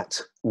confuse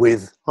that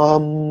with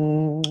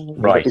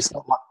Right. It's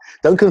not like,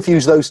 don't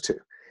confuse those two.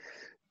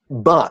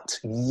 But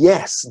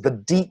yes, the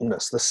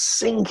deepness, the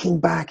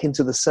sinking back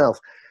into the self.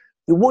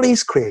 What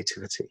is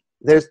creativity?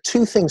 There's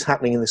two things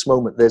happening in this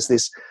moment. There's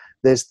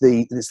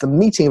the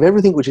meeting of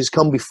everything which has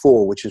come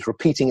before, which is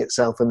repeating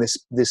itself, and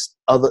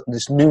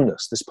this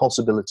newness, this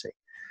possibility.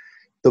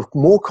 The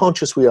more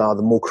conscious we are,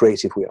 the more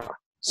creative we are.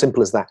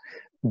 Simple as that.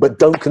 But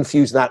don't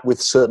confuse that with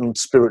certain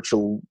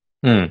spiritual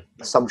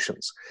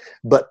assumptions.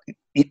 But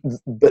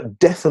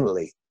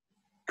definitely,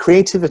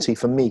 creativity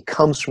for me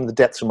comes from the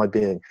depths of my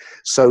being.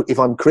 So if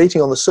I'm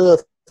creating on the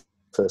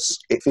surface,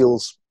 it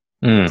feels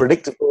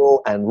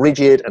predictable and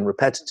rigid and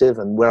repetitive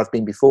and where I've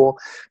been before.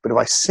 But if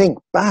I sink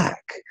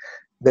back,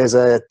 there's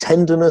a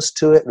tenderness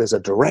to it, there's a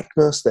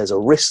directness, there's a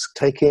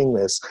risk-taking,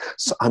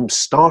 I'm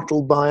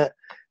startled by it.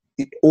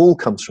 It all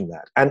comes from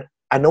that.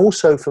 And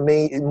also for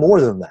me,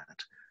 more than that,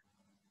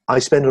 I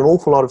spend an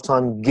awful lot of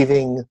time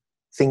giving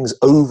things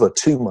over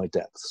to my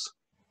depths.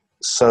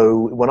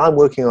 So when I'm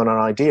working on an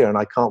idea and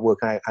I can't work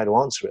out how to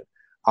answer it,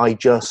 I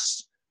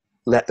just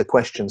let the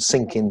question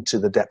sink into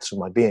the depths of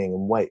my being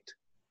and wait.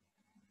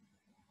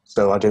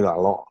 So I do that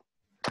a lot.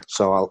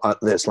 So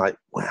there's like,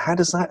 well, how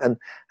does that?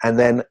 And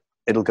then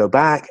it'll go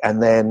back,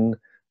 and then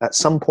at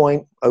some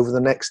point over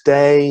the next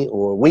day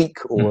or a week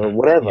or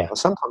whatever, or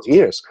sometimes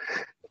years,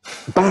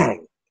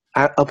 bang,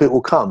 up it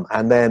will come.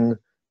 And then,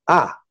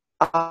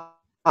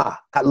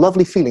 that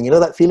lovely feeling, you know,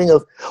 that feeling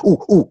of,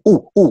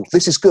 ooh,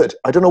 this is good.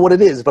 I don't know what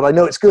it is, but I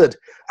know it's good.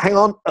 Hang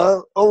on.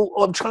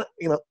 I'm trying,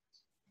 you know,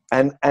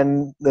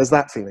 and there's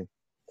that feeling.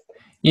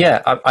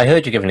 Yeah, I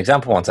heard you give an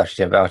example once,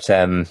 actually, about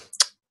an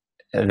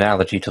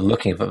analogy to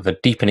looking for the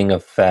deepening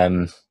of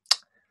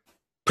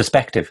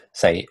perspective,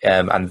 say.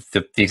 And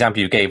the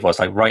example you gave was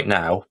like, right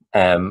now,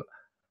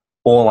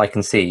 all I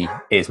can see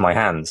is my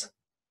hands.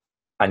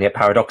 And yet,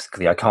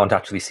 paradoxically, I can't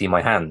actually see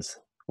my hands.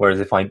 Whereas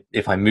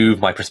if I move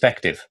my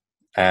perspective,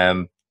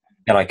 then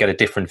I get a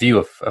different view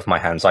of my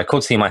hands. I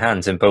could see my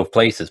hands in both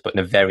places, but in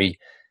a very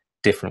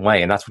different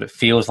way. And that's what it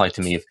feels like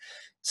to me, of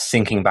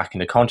sinking back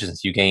into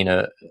consciousness.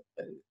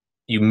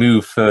 You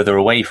move further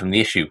away from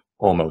the issue,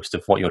 almost,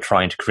 of what you're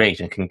trying to create,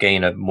 and can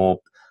gain a more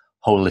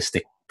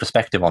holistic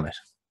perspective on it.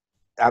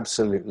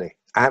 Absolutely.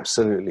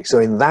 So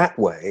in that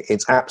way,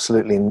 it's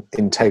absolutely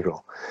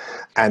integral.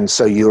 And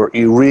so you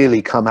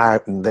really come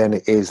out, and then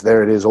it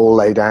is all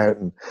laid out,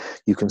 and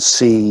you can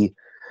see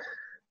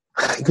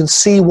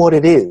what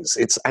it is.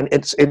 It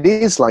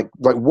is like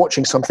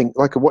watching something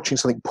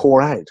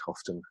pour out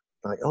often.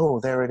 Like, oh,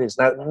 there it is.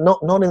 Now,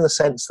 not in the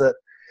sense that,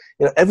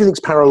 you know,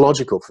 everything's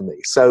paralogical for me.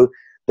 So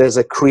there's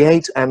a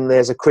create and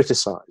there's a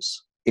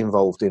criticize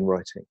involved in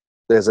writing.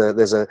 There's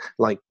a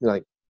like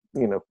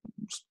you know,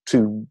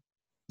 two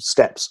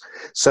steps.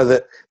 So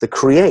that the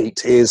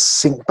create is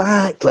sink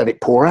back, let it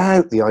pour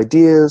out the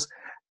ideas,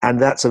 and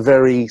that's a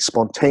very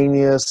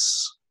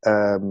spontaneous,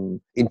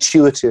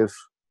 intuitive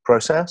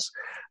process.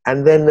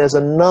 And then there's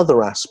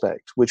another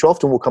aspect which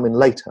often will come in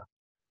later,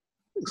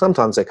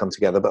 sometimes they come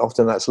together, but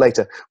often that's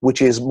later,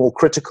 which is more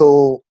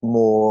critical,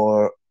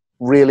 more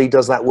really,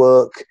 does that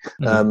work?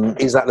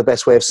 Is that the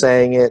best way of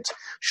saying it?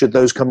 Should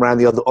those come around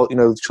the other,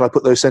 should I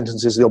put those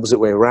sentences the opposite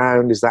way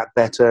around? Is that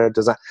better?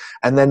 Does that?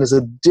 And then there's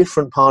a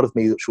different part of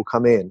me which will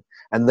come in,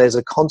 and there's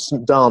a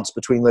constant dance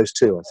between those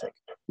two. I think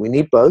we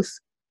need both,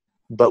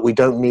 but we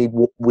don't need,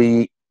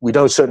 we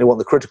don't certainly want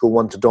the critical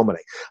one to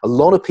dominate. A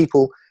lot of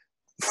people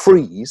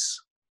freeze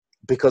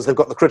because they've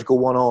got the critical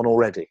one on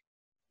already.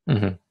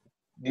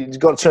 You've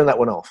got to turn that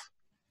one off.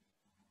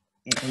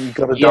 You've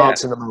got to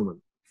dance in the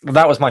moment.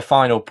 That was my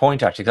final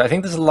point, actually, because I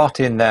think there's a lot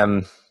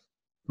in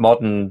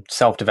modern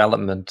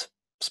self-development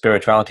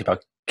spirituality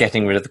about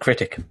getting rid of the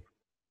critic,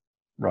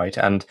 right?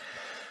 And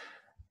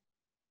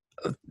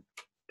an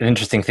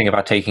interesting thing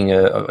about taking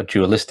a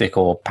dualistic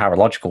or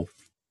paralogical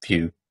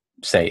view,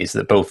 say, is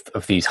that both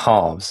of these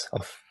halves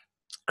of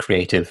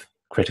creative,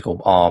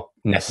 critical, are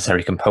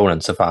necessary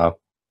components of our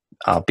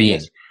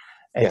being.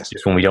 Yes. It's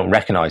just when we don't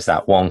recognize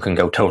that, one can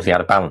go totally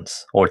out of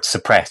balance, or it's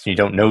suppressed and you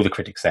don't know the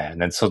critic's there,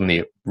 and then suddenly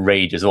it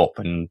rages up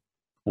and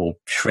will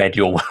shred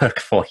your work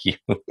for you.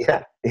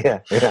 Yeah.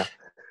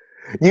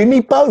 You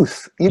need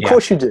both. Of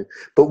course you do.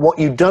 But what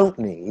you don't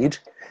need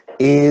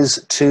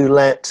is to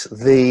let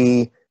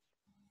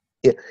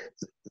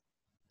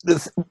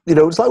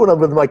it's like when I'm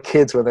with my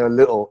kids when they're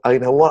little. I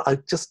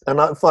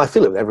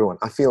feel it with everyone.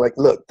 I feel like,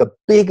 look, the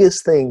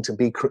biggest thing to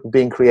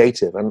being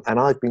creative, and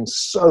I've been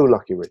so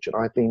lucky, Richard.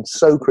 I've been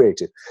so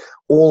creative.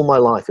 All my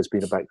life has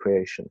been about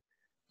creation,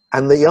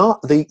 and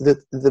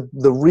the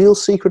real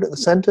secret at the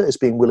center is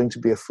being willing to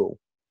be a fool.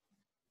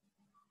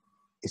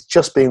 It's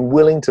just being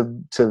willing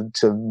to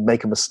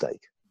make a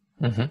mistake.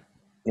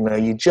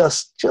 You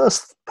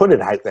just put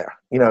it out there.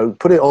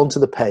 Put it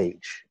onto the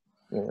page.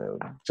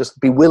 Just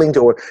be willing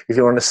to, or if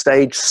you're on a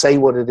stage, say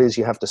what it is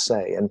you have to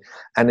say.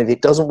 And if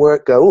it doesn't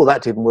work, go, oh,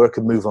 that didn't work,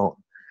 and move on.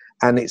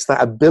 And it's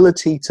that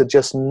ability to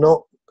just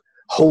not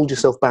hold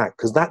yourself back,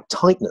 because that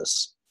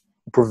tightness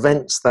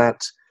prevents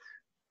that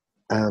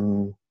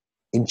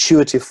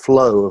intuitive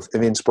flow of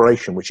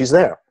inspiration, which is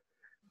there,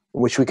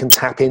 which we can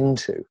tap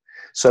into.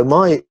 So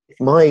my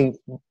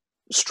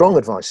strong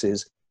advice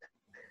is,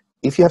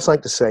 if you have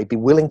something to say, be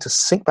willing to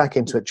sink back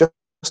into it, just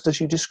as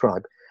you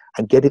describe,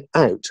 and get it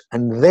out,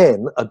 and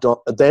then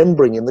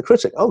bring in the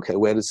critic. Okay,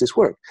 where does this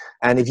work?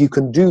 And if you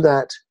can do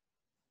that,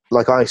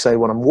 like I say,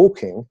 when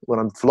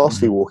I'm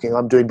philosophy walking,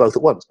 I'm doing both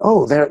at once.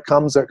 Oh, there it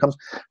comes,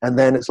 and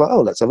then it's like,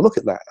 oh, let's have a look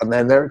at that, and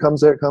then there it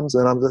comes,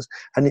 and I'm just,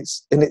 and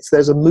it's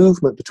there's a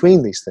movement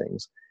between these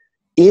things.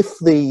 If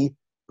the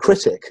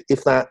critic,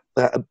 if that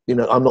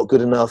I'm not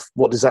good enough,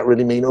 what does that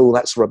really mean? Oh,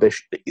 that's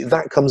rubbish. If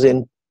that comes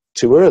in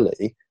too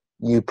early,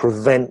 you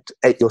prevent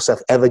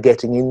yourself ever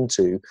getting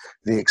into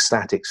the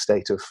ecstatic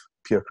state of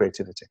pure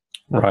creativity.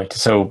 Right.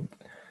 So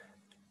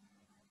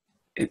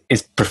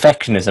is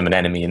perfectionism an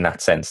enemy in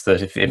that sense?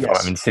 That if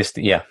Yes. I'm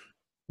insisting, Yeah.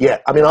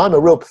 I mean, I'm a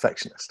real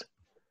perfectionist,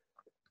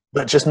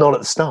 but just not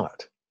at the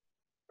start.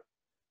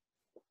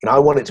 I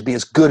want it to be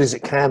as good as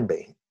it can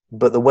be,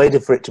 but the way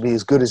for it to be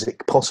as good as it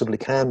possibly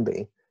can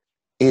be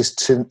is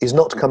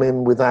not to come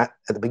in with that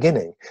at the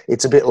beginning.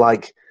 It's a bit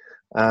like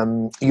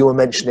you were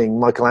mentioning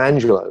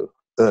Michelangelo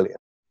earlier.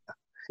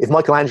 If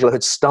Michelangelo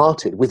had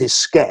started with his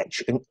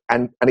sketch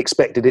and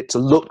expected it to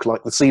look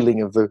like the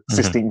ceiling of the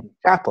Sistine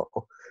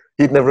Chapel,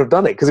 he'd never have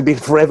done it, because he'd been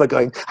forever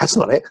going, that's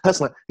not it,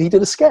 that's not. He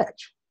did a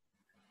sketch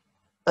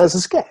as a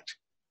sketch,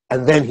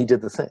 and then he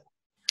did the thing,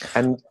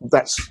 and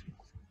that's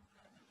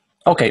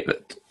okay.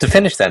 To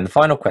finish, then the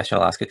final question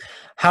I'll ask is: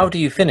 how do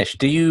you finish?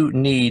 Do you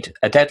need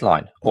a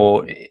deadline,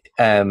 or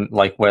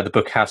like where the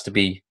book has to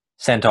be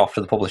sent off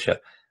to the publisher?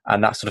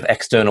 And that sort of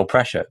external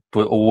pressure,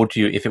 or would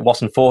you, if it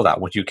wasn't for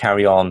that, would you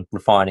carry on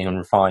refining and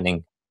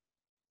refining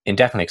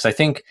indefinitely? Because I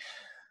think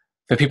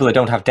for people that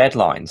don't have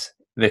deadlines,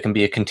 there can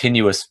be a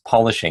continuous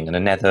polishing and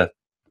another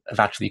of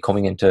actually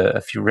coming into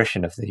a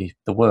fruition of the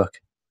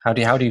work. How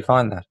do you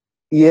find that?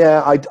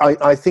 Yeah,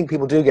 I think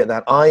people do get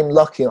that. I'm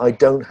lucky I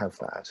don't have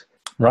that.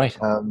 Right.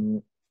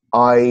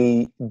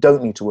 I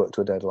don't need to work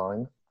to a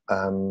deadline.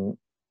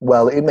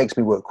 Well, it makes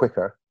me work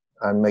quicker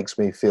and makes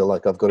me feel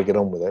like I've got to get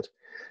on with it.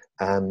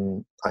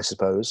 I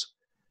suppose.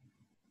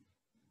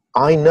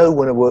 I know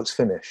when a work's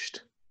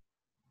finished,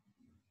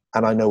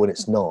 and I know when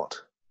it's not.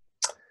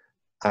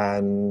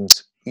 And,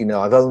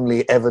 I've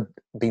only ever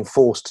been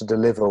forced to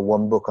deliver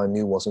one book I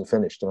knew wasn't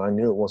finished, and I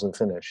knew it wasn't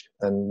finished,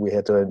 and we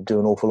had to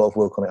do an awful lot of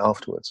work on it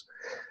afterwards,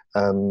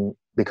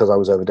 because I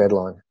was over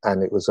deadline,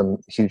 and it was a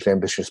hugely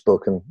ambitious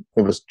book, and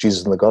it was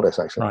Jesus and the Goddess,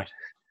 actually. Right.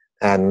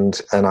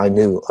 And I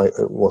knew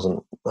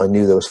I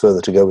knew there was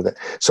further to go with it.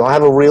 So I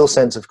have a real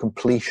sense of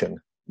completion.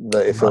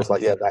 That it feels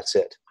like, yeah, that's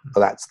it.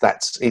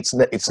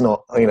 It's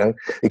not,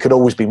 it could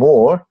always be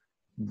more,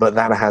 but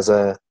that has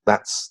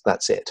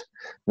that's it.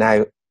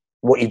 Now,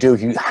 what you do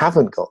if you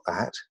haven't got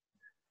that,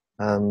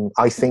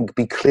 I think,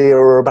 be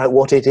clearer about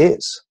what it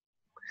is.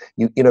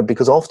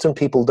 Because often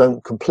people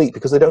don't complete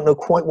because they don't know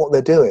quite what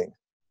they're doing.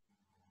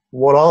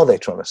 What are they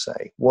trying to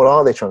say? What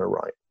are they trying to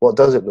write? What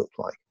does it look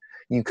like?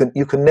 You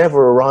can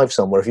never arrive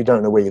somewhere if you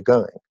don't know where you're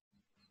going.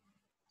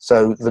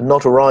 So the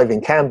not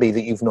arriving can be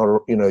that you've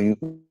not,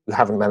 you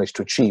haven't managed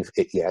to achieve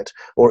it yet,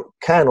 or it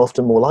can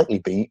often more likely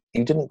be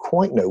you didn't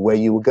quite know where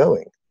you were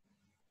going.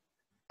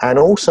 And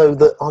also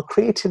that our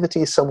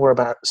creativity is somewhere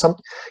about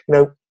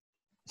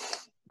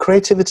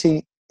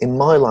creativity in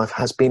my life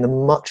has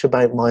been much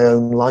about my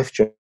own life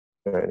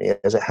journey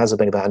as it has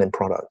been about an end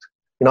product.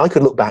 I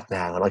could look back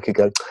now and I could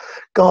go,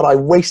 God, I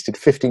wasted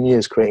 15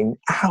 years creating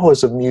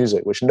hours of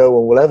music which no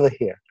one will ever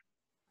hear,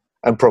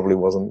 and probably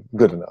wasn't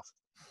good enough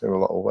in a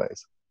lot of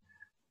ways,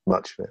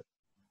 much of it.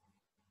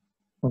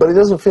 But it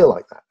doesn't feel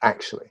like that,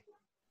 actually.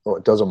 Or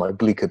it does on my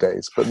bleaker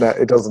days, but no,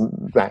 it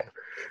doesn't now.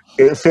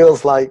 It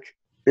feels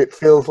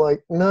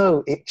like,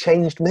 no, it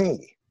changed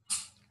me.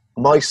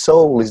 My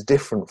soul is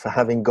different for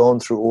having gone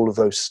through all of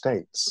those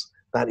states.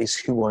 That is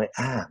who I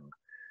am.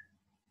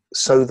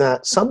 So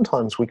that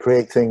sometimes we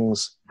create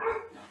things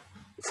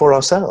for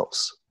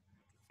ourselves,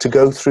 to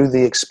go through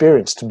the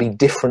experience, to be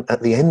different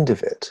at the end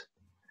of it.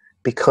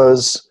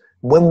 Because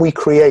when we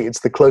create,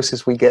 it's the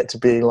closest we get to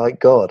being like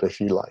God, if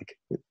you like,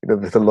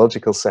 in the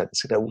logical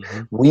sense.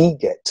 We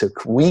get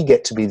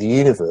to be the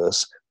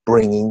universe,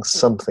 bringing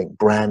something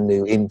brand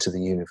new into the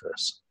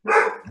universe.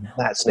 And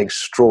that's an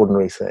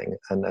extraordinary thing,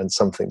 and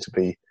something to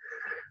be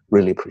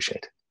really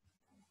appreciated.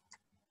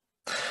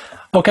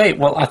 Okay,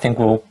 well, I think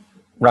we'll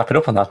wrap it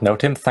up on that note,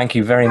 Tim. Thank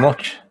you very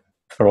much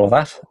for all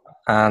that.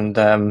 And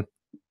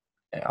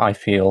I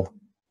feel,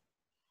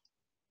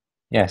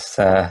 yes,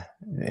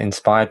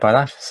 inspired by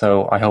that.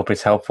 So I hope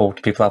it's helpful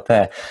to people out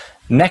there.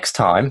 Next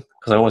time,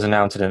 because I always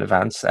announce it in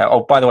advance.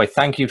 Oh, by the way,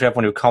 thank you to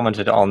everyone who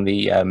commented on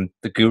the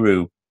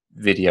Guru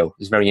video.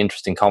 There's very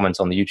interesting comments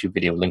on the YouTube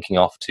video linking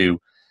off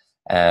to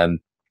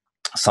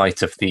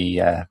sites of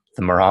the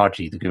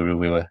Maraji, the Guru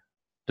we were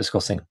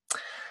discussing.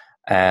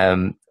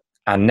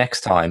 And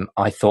next time,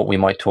 I thought we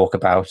might talk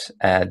about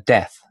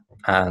death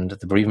and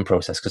the bereavement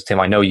process, because Tim,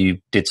 I know you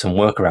did some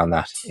work around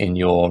that in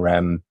your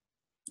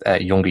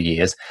younger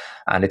years,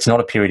 and it's not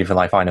a period of your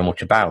life I know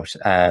much about.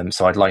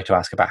 So I'd like to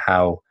ask about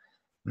how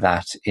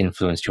that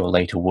influenced your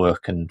later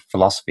work and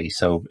philosophy.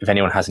 So if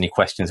anyone has any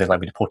questions they'd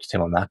like me to put to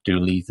Tim on that, do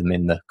leave them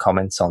in the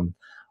comments on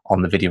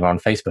the video or on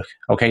Facebook.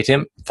 Okay,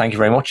 Tim, thank you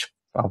very much.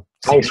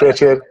 Thanks,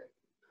 Richard.